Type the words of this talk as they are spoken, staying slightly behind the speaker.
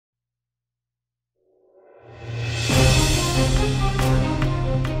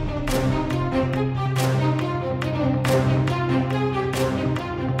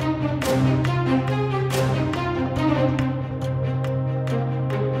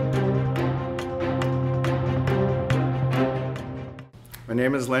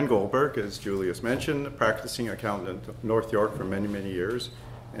name is Len Goldberg, as Julius mentioned, a practicing accountant in North York for many, many years,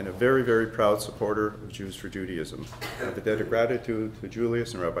 and a very, very proud supporter of Jews for Judaism. I have a debt of gratitude to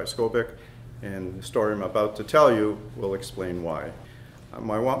Julius and Rabbi Skobik, and the story I'm about to tell you will explain why. I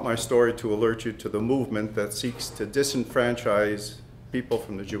want my story to alert you to the movement that seeks to disenfranchise people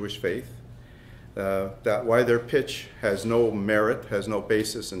from the Jewish faith, that why their pitch has no merit, has no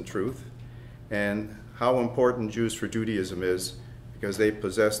basis in truth, and how important Jews for Judaism is because they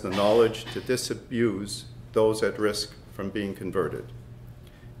possess the knowledge to disabuse those at risk from being converted.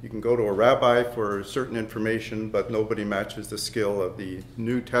 You can go to a rabbi for certain information, but nobody matches the skill of the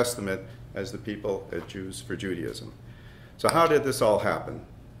New Testament as the people at Jews for Judaism. So how did this all happen?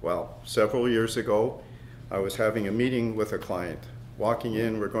 Well, several years ago, I was having a meeting with a client. Walking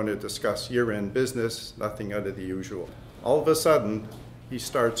in, we're going to discuss year-end business, nothing out of the usual. All of a sudden, he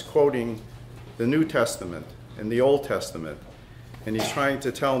starts quoting the New Testament and the Old Testament, and he's trying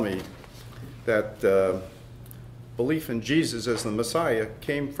to tell me that belief in Jesus as the Messiah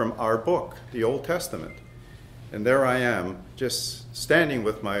came from our book, the Old Testament. And there I am, just standing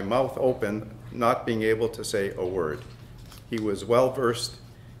with my mouth open, not being able to say a word. He was well-versed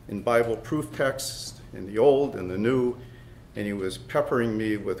in Bible proof texts, in the Old and the New, and he was peppering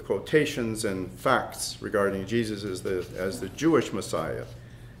me with quotations and facts regarding Jesus as the Jewish Messiah,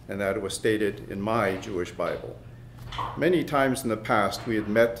 and that it was stated in my Jewish Bible. Many times in the past, we had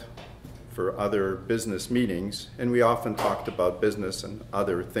met for other business meetings, and we often talked about business and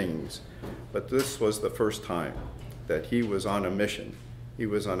other things. But this was the first time that he was on a mission. He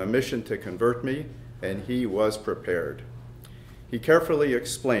was on a mission to convert me, and he was prepared. He carefully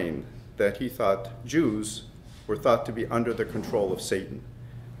explained that he thought Jews were thought to be under the control of Satan,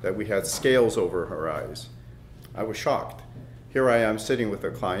 that we had scales over our eyes. I was shocked. Here I am sitting with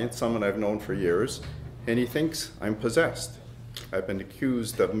a client, someone I've known for years, and he thinks I'm possessed. I've been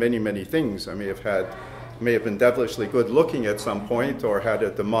accused of many, many things. I may have been devilishly good looking at some point or had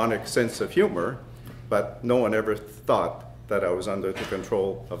a demonic sense of humor, but no one ever thought that I was under the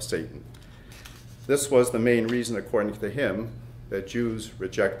control of Satan. This was the main reason, according to him, that Jews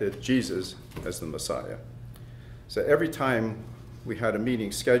rejected Jesus as the Messiah. So every time we had a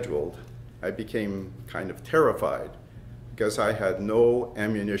meeting scheduled, I became kind of terrified because I had no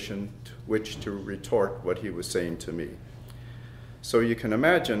ammunition to which to retort what he was saying to me. So you can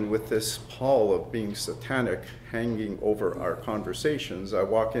imagine with this pall of being satanic hanging over our conversations, I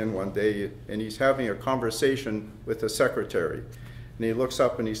walk in one day and he's having a conversation with the secretary. And he looks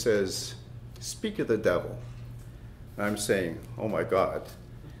up and he says, "Speak of the devil." And I'm saying, oh my God,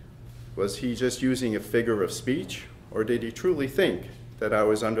 was he just using a figure of speech, or did he truly think that I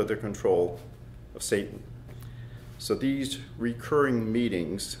was under the control of Satan? So these recurring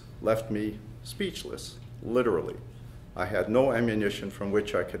meetings left me speechless, literally. I had no ammunition from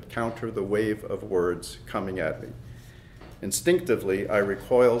which I could counter the wave of words coming at me. Instinctively, I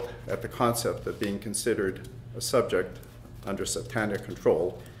recoiled at the concept of being considered a subject under satanic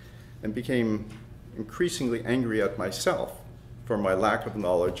control and became increasingly angry at myself for my lack of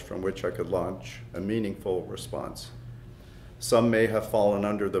knowledge from which I could launch a meaningful response. Some may have fallen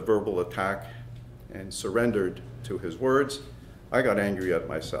under the verbal attack and surrendered to his words. I got angry at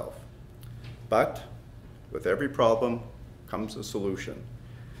myself. But with every problem comes a solution.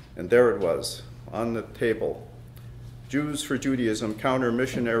 And there it was, on the table. Jews for Judaism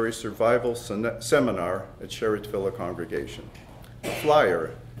Counter-Missionary Survival Seminar at Sherrittville Congregation. A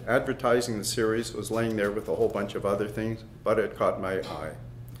flyer advertising the series was laying there with a whole bunch of other things, but it caught my eye.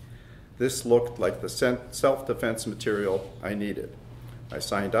 This looked like the self-defense material I needed. I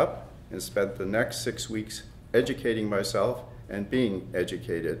signed up and spent the next 6 weeks educating myself and being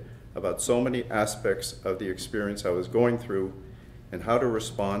educated about so many aspects of the experience I was going through and how to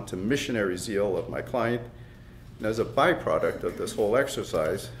respond to missionary zeal of my client. And as a byproduct of this whole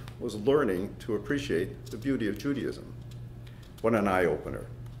exercise was learning to appreciate the beauty of Judaism. What an eye-opener.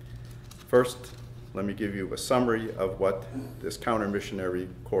 First, let me give you a summary of what this counter-missionary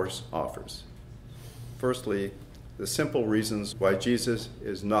course offers. Firstly, the simple reasons why Jesus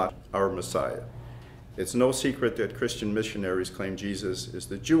is not our Messiah. It's no secret that Christian missionaries claim Jesus is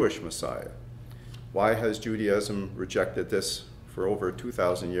the Jewish Messiah. Why has Judaism rejected this for over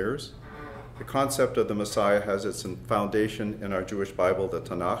 2,000 years? The concept of the Messiah has its foundation in our Jewish Bible, the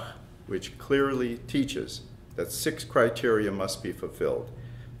Tanakh, which clearly teaches that 6 criteria must be fulfilled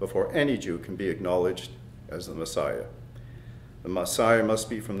before any Jew can be acknowledged as the Messiah. The Messiah must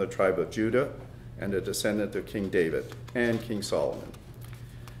be from the tribe of Judah and a descendant of King David and King Solomon.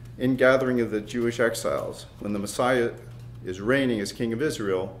 In gathering of the Jewish exiles, when the Messiah is reigning as King of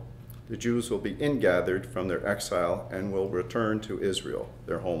Israel, the Jews will be ingathered from their exile and will return to Israel,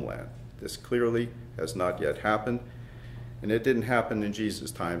 their homeland. This clearly has not yet happened, and it didn't happen in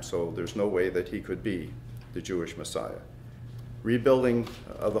Jesus' time, so there's no way that he could be the Jewish Messiah. Rebuilding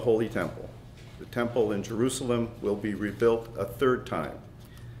of the Holy Temple. The temple in Jerusalem will be rebuilt a third time.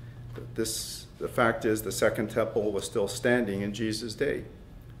 The fact is the second temple was still standing in Jesus' day.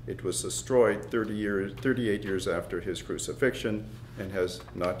 It was destroyed 38 years after his crucifixion and has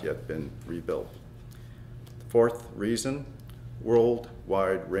not yet been rebuilt. The fourth reason,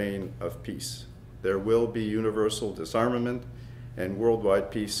 worldwide reign of peace. There will be universal disarmament and worldwide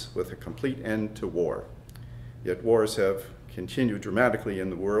peace with a complete end to war. Yet wars have continued dramatically in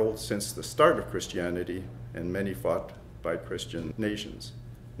the world since the start of Christianity, and many fought by Christian nations.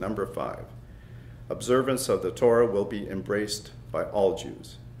 Number 5, observance of the Torah will be embraced by all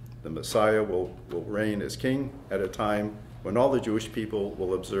Jews. The Messiah will reign as king at a time when all the Jewish people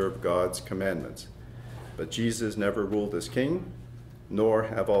will observe God's commandments. But Jesus never ruled as king, nor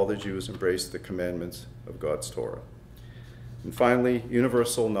have all the Jews embraced the commandments of God's Torah. And finally,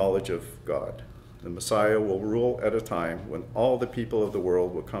 universal knowledge of God. The Messiah will rule at a time when all the people of the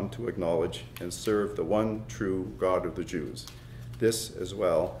world will come to acknowledge and serve the one true God of the Jews. This as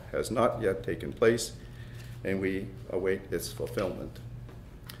well has not yet taken place, and we await its fulfillment.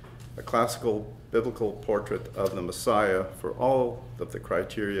 A classical biblical portrait of the Messiah for all of the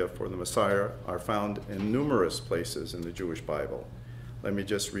criteria for the Messiah are found in numerous places in the Jewish Bible. Let me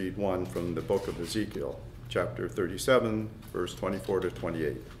just read one from the book of Ezekiel, chapter 37, verse 24 to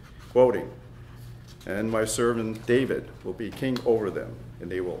 28, quoting, "And my servant David will be king over them, and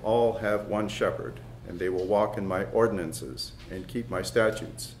they will all have one shepherd, and they will walk in my ordinances and keep my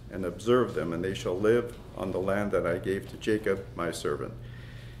statutes and observe them, and they shall live on the land that I gave to Jacob my servant,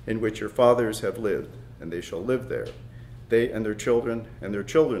 in which your fathers have lived, and they shall live there, they and their children and their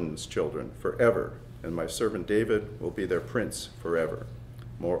children's children forever, and my servant David will be their prince forever.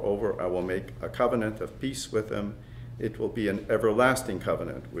 Moreover, I will make a covenant of peace with them. It will be an everlasting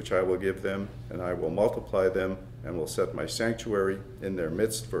covenant, which I will give them, and I will multiply them, and will set my sanctuary in their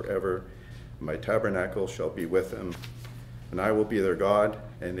midst forever. My tabernacle shall be with them, and I will be their God,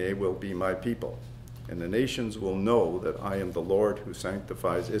 and they will be my people. And the nations will know that I am the Lord who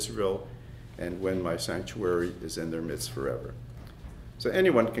sanctifies Israel, and when my sanctuary is in their midst forever." So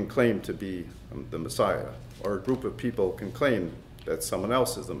anyone can claim to be the Messiah, or a group of people can claim that someone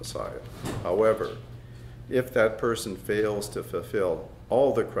else is the Messiah. However, if that person fails to fulfill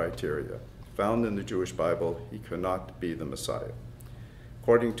all the criteria found in the Jewish Bible, he cannot be the Messiah.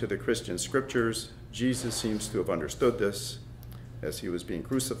 According to the Christian scriptures, Jesus seems to have understood this. As he was being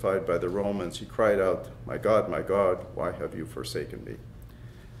crucified by the Romans, he cried out, my God, why have you forsaken me?"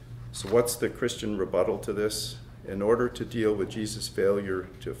 So what's the Christian rebuttal to this? In order to deal with Jesus' failure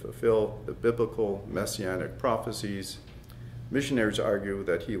to fulfill the biblical messianic prophecies, missionaries argue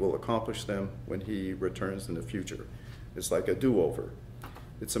that he will accomplish them when he returns in the future. It's like a do-over.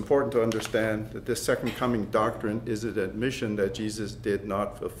 It's important to understand that this second coming doctrine is an admission that Jesus did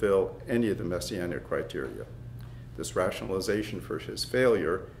not fulfill any of the messianic criteria. This rationalization for his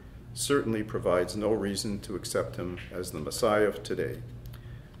failure certainly provides no reason to accept him as the Messiah of today.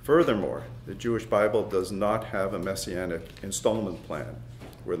 Furthermore, the Jewish Bible does not have a messianic installment plan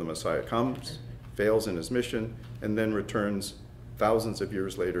where the Messiah comes, fails in his mission, and then returns thousands of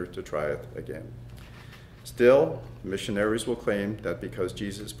years later to try it again. Still, missionaries will claim that because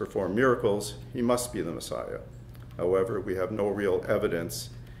Jesus performed miracles, he must be the Messiah. However, we have no real evidence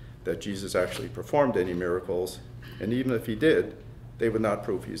that Jesus actually performed any miracles, and even if he did, they would not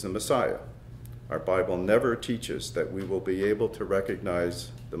prove he's the Messiah. Our Bible never teaches that we will be able to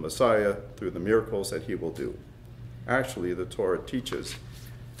recognize the Messiah through the miracles that he will do. Actually, the Torah teaches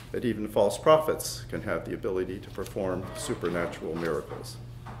that even false prophets can have the ability to perform supernatural miracles.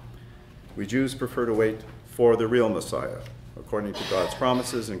 We Jews prefer to wait for the real Messiah, according to God's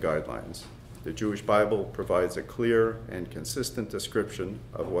promises and guidelines. The Jewish Bible provides a clear and consistent description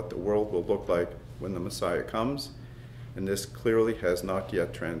of what the world will look like when the Messiah comes, and this clearly has not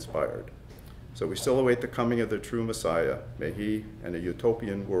yet transpired. So we still await the coming of the true Messiah. May he and a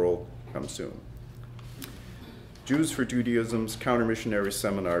utopian world come soon. Jews for Judaism's counter-missionary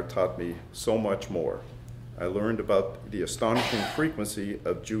seminar taught me so much more. I learned about the astonishing frequency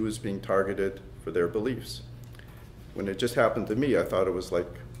of Jews being targeted for their beliefs. When it just happened to me, I thought it was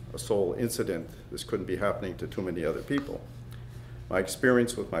like a sole incident. This couldn't be happening to too many other people. My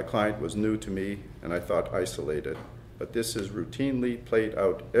experience with my client was new to me, and I thought isolated. But this is routinely played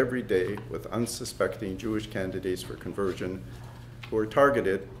out every day with unsuspecting Jewish candidates for conversion who are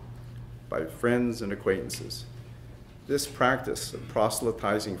targeted by friends and acquaintances. This practice of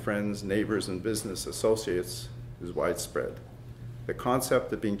proselytizing friends, neighbors, and business associates is widespread. The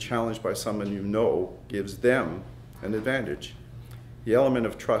concept of being challenged by someone you know gives them an advantage. The element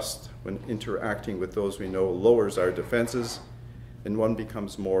of trust when interacting with those we know lowers our defenses, and one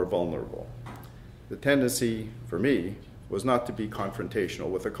becomes more vulnerable. The tendency, for me, was not to be confrontational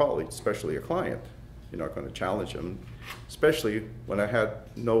with a colleague, especially a client. You're not going to challenge them, especially when I had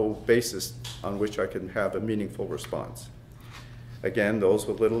no basis on which I could have a meaningful response. Again, those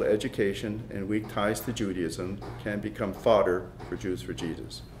with little education and weak ties to Judaism can become fodder for Jews for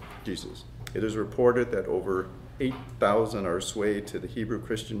Jesus. It is reported that over 8,000 are swayed to the Hebrew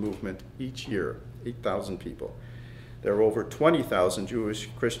Christian movement each year, 8,000 people. There are over 20,000 Jewish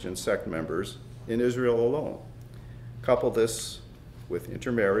Christian sect members in Israel alone. Couple this with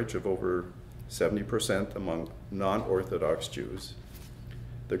intermarriage of over 70% among non-Orthodox Jews,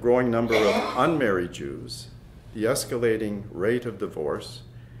 the growing number of unmarried Jews, the escalating rate of divorce,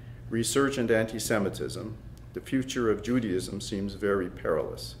 resurgent anti-Semitism, the future of Judaism seems very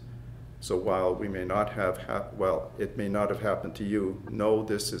perilous. So while we may not have, it may not have happened to you, know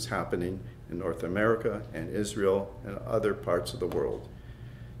this is happening in North America and Israel and other parts of the world.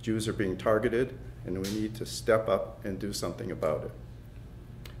 Jews are being targeted, and we need to step up and do something about it.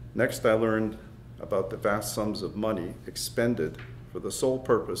 Next, I learned about the vast sums of money expended for the sole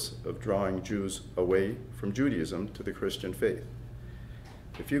purpose of drawing Jews away from Judaism to the Christian faith.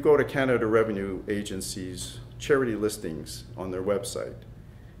 If you go to Canada Revenue Agency's charity listings on their website,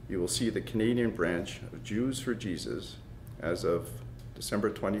 you will see the Canadian branch of Jews for Jesus as of December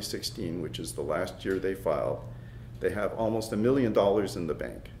 2016, which is the last year they filed. They have almost $1 million in the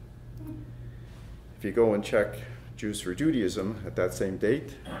bank. If you go and check Jews for Judaism at that same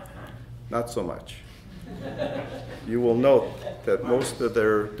date, not so much. You will note that most of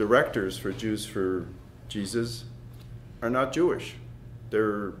their directors for Jews for Jesus are not Jewish.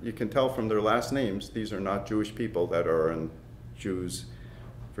 You can tell from their last names, these are not Jewish people that are in Jews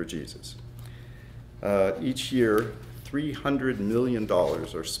for Jesus. Each year, $300 million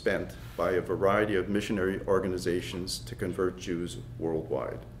are spent by a variety of missionary organizations to convert Jews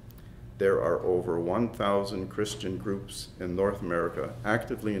worldwide. There are over 1,000 Christian groups in North America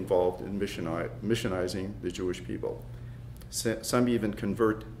actively involved in missionizing the Jewish people. Some even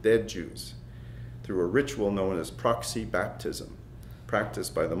convert dead Jews through a ritual known as proxy baptism,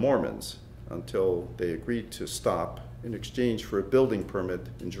 practiced by the Mormons until they agreed to stop in exchange for a building permit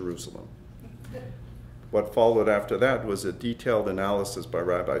in Jerusalem. What followed after that was a detailed analysis by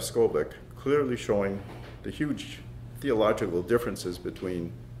Rabbi Skobik, clearly showing the huge theological differences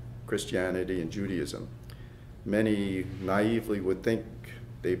between Christianity and Judaism. Many naively would think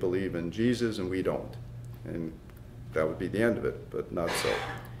they believe in Jesus and we don't, and that would be the end of it, but not so.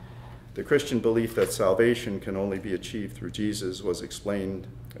 The Christian belief that salvation can only be achieved through Jesus was explained,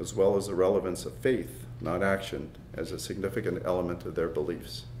 as well as the relevance of faith, not action, as a significant element of their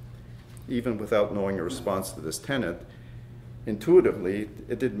beliefs. Even without knowing a response to this tenet, intuitively,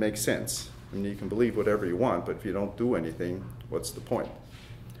 it did make sense. I mean, you can believe whatever you want, but if you don't do anything, what's the point?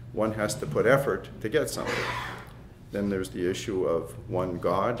 One has to put effort to get something. Then there's the issue of one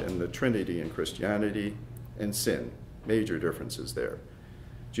God and the Trinity in Christianity, and sin. Major differences there.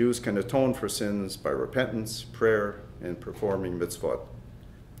 Jews can atone for sins by repentance, prayer, and performing mitzvot.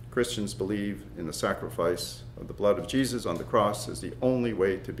 Christians believe in the sacrifice of the blood of Jesus on the cross as the only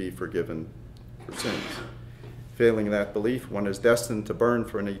way to be forgiven for sins. Failing that belief, one is destined to burn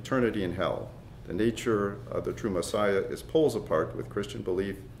for an eternity in hell. The nature of the true Messiah is poles apart with Christian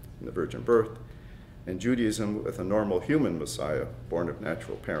belief in the virgin birth, and Judaism with a normal human Messiah born of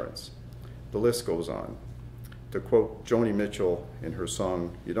natural parents. The list goes on. To quote Joni Mitchell in her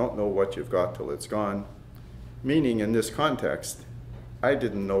song, "You don't know what you've got till it's gone," meaning in this context, I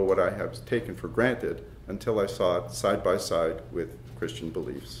didn't know what I have taken for granted until I saw it side by side with Christian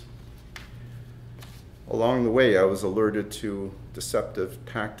beliefs. Along the way, I was alerted to deceptive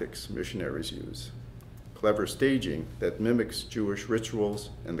tactics missionaries use. Clever staging that mimics Jewish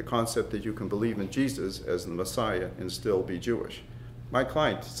rituals and the concept that you can believe in Jesus as the Messiah and still be Jewish. My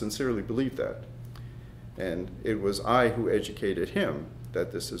client sincerely believed that. And it was I who educated him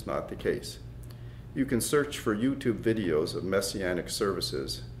that this is not the case. You can search for YouTube videos of Messianic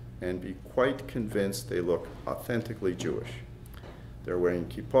services and be quite convinced they look authentically Jewish. They're wearing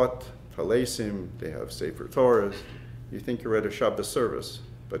kippot, talesim, they have Sefer Torahs. You think you're at a Shabbos service,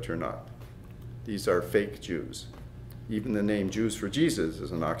 but you're not. These are fake Jews. Even the name Jews for Jesus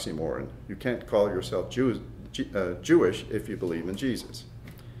is an oxymoron. You can't call yourself Jewish if you believe in Jesus.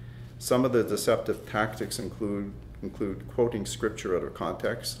 Some of the deceptive tactics include include quoting scripture out of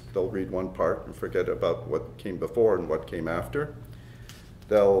context. They'll read one part and forget about what came before and what came after.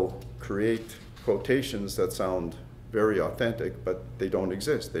 They'll create quotations that sound very authentic, but they don't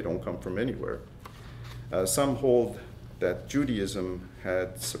exist. They don't come from anywhere. Some hold that Judaism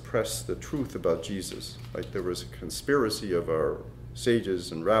had suppressed the truth about Jesus, like there was a conspiracy of our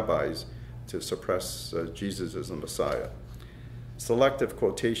sages and rabbis to suppress Jesus as the Messiah. Selective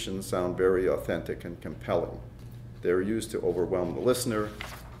quotations sound very authentic and compelling. They're used to overwhelm the listener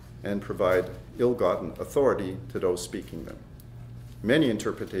and provide ill-gotten authority to those speaking them. Many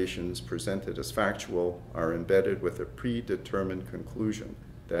interpretations presented as factual are embedded with a predetermined conclusion.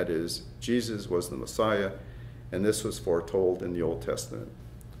 That is, Jesus was the Messiah, and this was foretold in the Old Testament.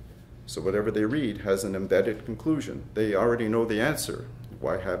 So whatever they read has an embedded conclusion. They already know the answer.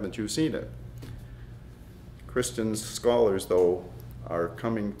 Why haven't you seen it? Christian scholars, though, are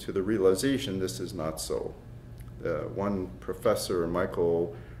coming to the realization this is not so. One professor,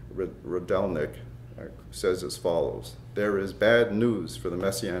 Michael Rodelnik, says as follows: there is bad news for the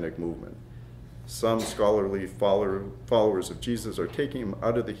Messianic movement. Some scholarly followers of Jesus are taking him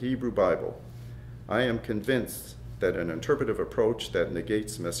out of the Hebrew Bible. I am convinced that an interpretive approach that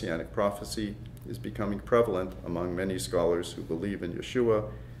negates Messianic prophecy is becoming prevalent among many scholars who believe in Yeshua.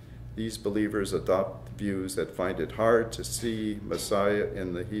 These believers adopt views that find it hard to see Messiah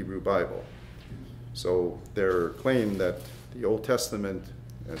in the Hebrew Bible. So their claim that the Old Testament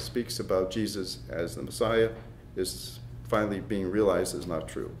speaks about Jesus as the Messiah is finally being realized is not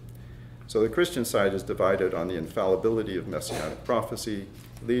true. So the Christian side is divided on the infallibility of Messianic prophecy,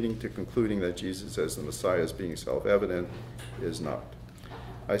 leading to concluding that Jesus as the Messiah as being self-evident is not.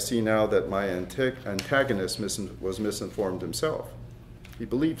 I see now that my antagonist was misinformed himself. He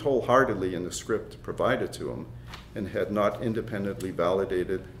believed wholeheartedly in the script provided to him and had not independently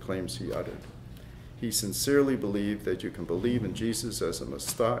validated claims he uttered. He sincerely believed that you can believe in Jesus as a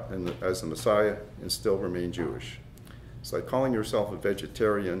Messiah and still remain Jewish. It's like calling yourself a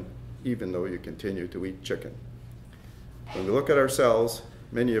vegetarian even though you continue to eat chicken. When we look at ourselves,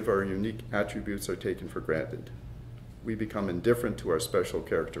 many of our unique attributes are taken for granted. We become indifferent to our special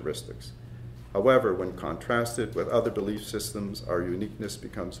characteristics. However, when contrasted with other belief systems, our uniqueness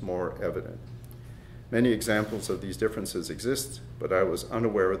becomes more evident. Many examples of these differences exist, but I was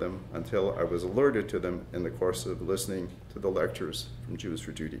unaware of them until I was alerted to them in the course of listening to the lectures from Jews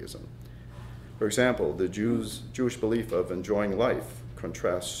for Judaism. For example, the Jewish belief of enjoying life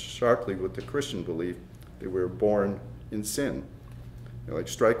contrasts sharply with the Christian belief that we're born in sin. Like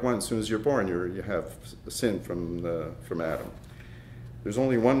strike one, as soon as you're born, you have sin from Adam. There's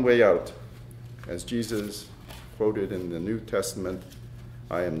only one way out. As Jesus quoted in the New Testament,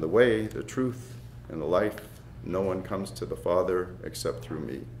 I am the way, the truth, and the life. No one comes to the Father except through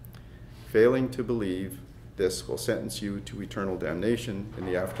me. Failing to believe this will sentence you to eternal damnation in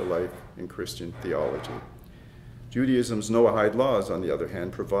the afterlife in Christian theology. Judaism's Noahide laws, on the other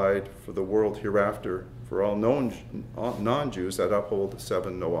hand, provide for the world hereafter for all non-Jews that uphold the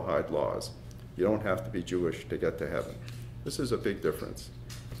 7 Noahide laws. You don't have to be Jewish to get to heaven. This is a big difference.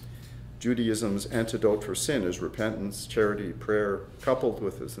 Judaism's antidote for sin is repentance, charity, prayer, coupled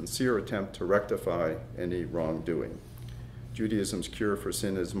with a sincere attempt to rectify any wrongdoing. Judaism's cure for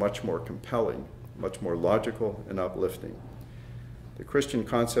sin is much more compelling, much more logical and uplifting. The Christian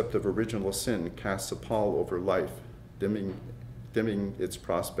concept of original sin casts a pall over life, dimming its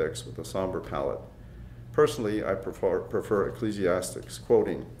prospects with a somber palette. Personally, I prefer Ecclesiastes,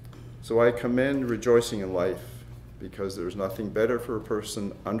 quoting, "So I commend rejoicing in life, because there is nothing better for a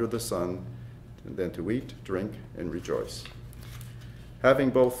person under the sun than to eat, drink, and rejoice." Having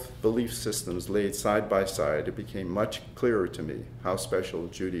both belief systems laid side by side, it became much clearer to me how special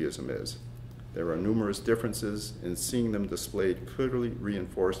Judaism is. There are numerous differences, and seeing them displayed clearly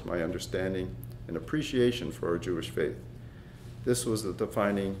reinforced my understanding and appreciation for our Jewish faith. This was the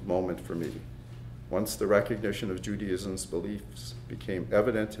defining moment for me. Once the recognition of Judaism's beliefs became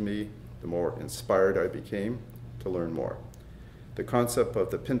evident to me, the more inspired I became to learn more. The concept of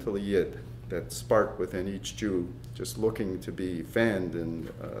the Pintel Yid that sparked within each Jew, just looking to be fanned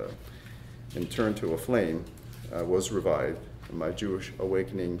and turned to a flame, was revived, and my Jewish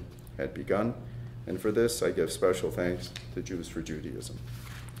awakening had begun, and for this I give special thanks to Jews for Judaism.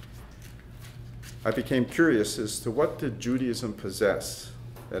 I became curious as to what did Judaism possess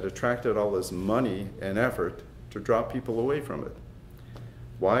that attracted all this money and effort to draw people away from it?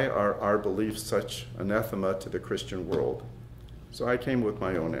 Why are our beliefs such anathema to the Christian world? So I came with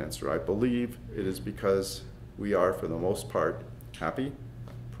my own answer. I believe it is because we are, for the most part, happy,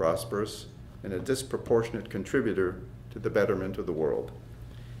 prosperous, and a disproportionate contributor to the betterment of the world.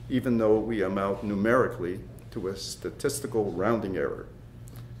 Even though we amount numerically to a statistical rounding error.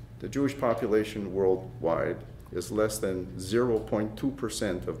 The Jewish population worldwide is less than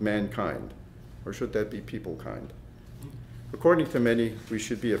 0.2% of mankind, or should that be people kind? According to many, we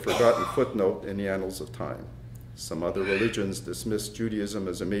should be a forgotten footnote in the annals of time. Some other religions dismiss Judaism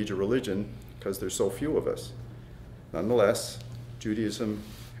as a major religion because there's so few of us. Nonetheless, Judaism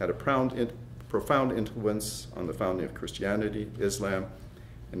had a profound influence on the founding of Christianity, Islam,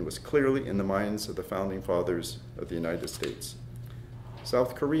 and was clearly in the minds of the founding fathers of the United States.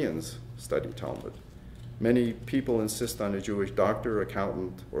 South Koreans study Talmud. Many people insist on a Jewish doctor,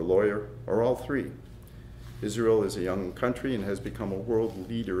 accountant, or lawyer, or all three. Israel is a young country and has become a world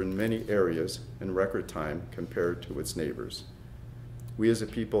leader in many areas in record time compared to its neighbors. We as a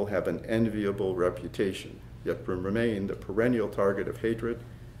people have an enviable reputation, yet remain the perennial target of hatred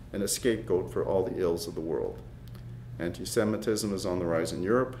and a scapegoat for all the ills of the world. Anti-Semitism is on the rise in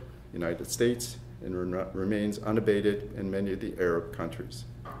Europe, United States, and remains unabated in many of the Arab countries.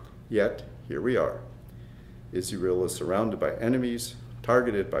 Yet, here we are. Israel is surrounded by enemies,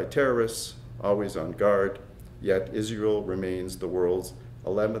 targeted by terrorists, always on guard, yet Israel remains the world's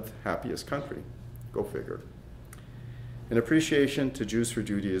 11th happiest country. Go figure. In appreciation to Jews for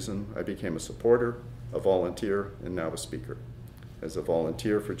Judaism, I became a supporter, a volunteer, and now a speaker. As a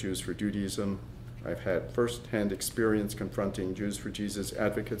volunteer for Jews for Judaism, I've had first-hand experience confronting Jews for Jesus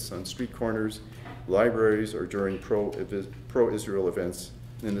advocates on street corners, libraries, or during pro-Israel events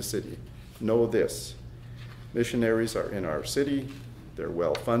in the city. Know this: missionaries are in our city, they're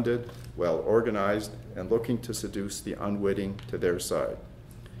well-funded, well-organized, and looking to seduce the unwitting to their side.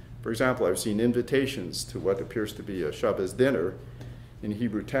 For example, I've seen invitations to what appears to be a Shabbos dinner in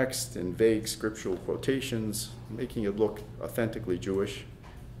Hebrew text and vague scriptural quotations, making it look authentically Jewish,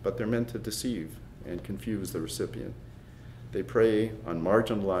 but they're meant to deceive and confuse the recipient. They prey on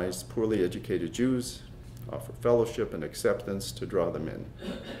marginalized, poorly educated Jews, offer fellowship and acceptance to draw them in.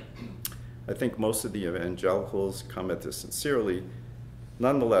 I think most of the evangelicals come at this sincerely.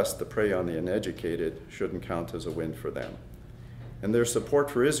 Nonetheless, the prey on the uneducated shouldn't count as a win for them. And their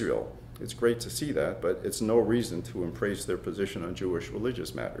support for Israel, it's great to see that, but it's no reason to embrace their position on Jewish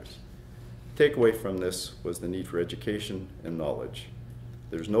religious matters. The takeaway from this was the need for education and knowledge.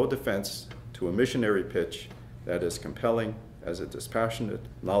 There's no defense to a missionary pitch that is compelling as it is passionate,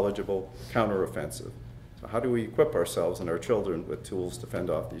 knowledgeable, counteroffensive. So how do we equip ourselves and our children with tools to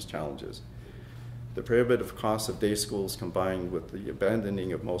fend off these challenges? The prohibitive costs of day schools combined with the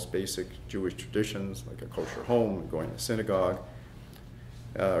abandoning of most basic Jewish traditions like a kosher home and going to synagogue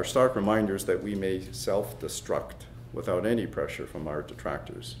are stark reminders that we may self-destruct without any pressure from our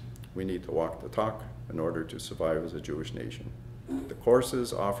detractors. We need to walk the talk in order to survive as a Jewish nation. The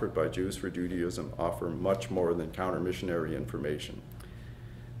courses offered by Jews for Judaism offer much more than counter-missionary information.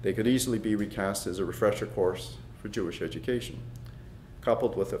 They could easily be recast as a refresher course for Jewish education.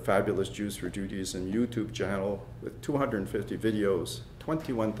 Coupled with a fabulous Jews for Judaism YouTube channel with 250 videos,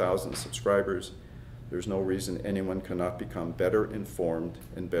 21,000 subscribers, there's no reason anyone cannot become better informed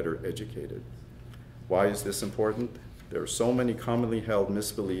and better educated. Why is this important? There are so many commonly held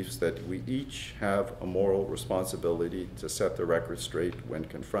misbeliefs that we each have a moral responsibility to set the record straight when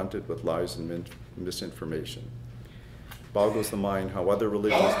confronted with lies and misinformation. It boggles the mind how other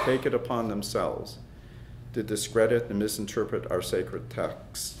religions take it upon themselves to discredit and misinterpret our sacred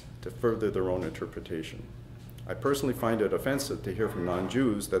texts to further their own interpretation. I personally find it offensive to hear from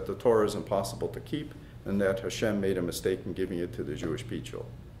non-Jews that the Torah is impossible to keep and that Hashem made a mistake in giving it to the Jewish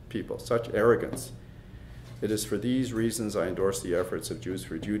people. Such arrogance. It is for these reasons I endorse the efforts of Jews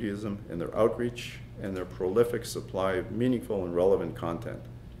for Judaism in their outreach and their prolific supply of meaningful and relevant content.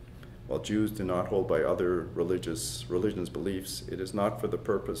 While Jews do not hold by other religions' beliefs, it is not for the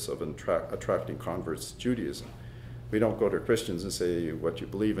purpose of attracting converts to Judaism. We don't go to Christians and say what you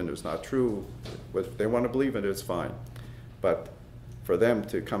believe in is not true. If they want to believe in it, it's fine. But for them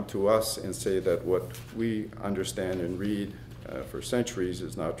to come to us and say that what we understand and read for centuries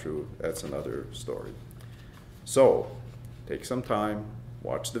is not true, that's another story. So, take some time,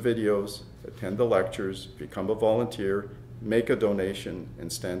 watch the videos, attend the lectures, become a volunteer, make a donation,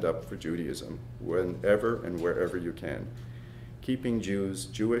 and stand up for Judaism whenever and wherever you can. Keeping Jews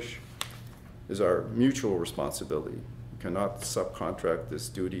Jewish is our mutual responsibility. We cannot subcontract this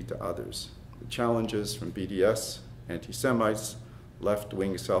duty to others. The challenges from BDS, anti-Semites,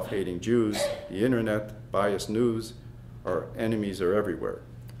 left-wing self-hating Jews, the internet, biased news, our enemies are everywhere,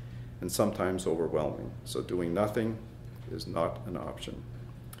 and sometimes overwhelming. So doing nothing is not an option.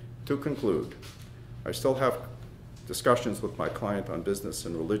 To conclude, I still have discussions with my client on business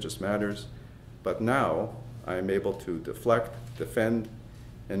and religious matters, but now I am able to deflect, defend,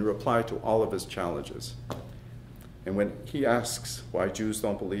 and reply to all of his challenges. And when he asks why Jews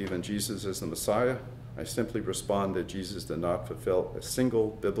don't believe in Jesus as the Messiah, I simply respond that Jesus did not fulfill a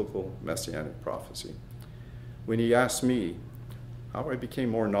single biblical messianic prophecy. When he asks me how I became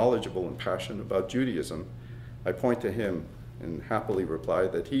more knowledgeable and passionate about Judaism, I point to him and happily reply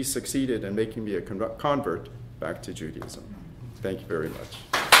that he succeeded in making me a convert back to Judaism. Thank you very much.